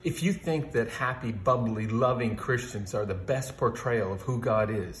If you think that happy, bubbly, loving Christians are the best portrayal of who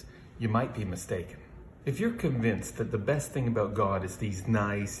God is, you might be mistaken. If you're convinced that the best thing about God is that He's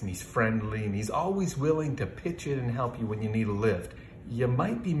nice and He's friendly and He's always willing to pitch in and help you when you need a lift, you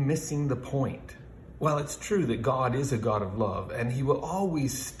might be missing the point. While it's true that God is a God of love and He will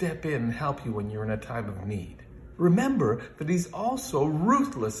always step in and help you when you're in a time of need, remember that He's also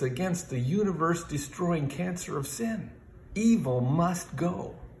ruthless against the universe-destroying cancer of sin. Evil must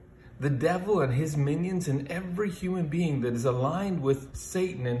go. The devil and his minions and every human being that is aligned with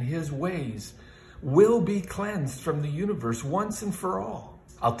Satan and his ways will be cleansed from the universe once and for all.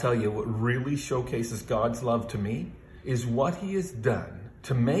 I'll tell you what really showcases God's love to me is what He has done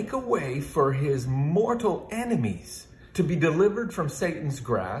to make a way for His mortal enemies to be delivered from Satan's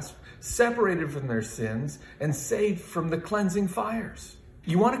grasp, separated from their sins, and saved from the cleansing fires.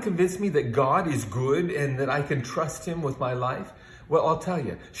 You want to convince me that God is good and that I can trust Him with my life? Well, I'll tell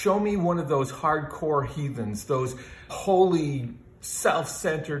you, show me one of those hardcore heathens, those holy,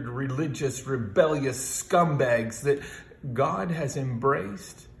 self-centered, religious, rebellious scumbags that God has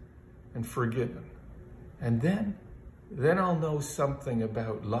embraced and forgiven. And then I'll know something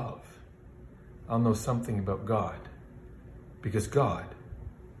about love. I'll know something about God, because God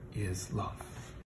is love.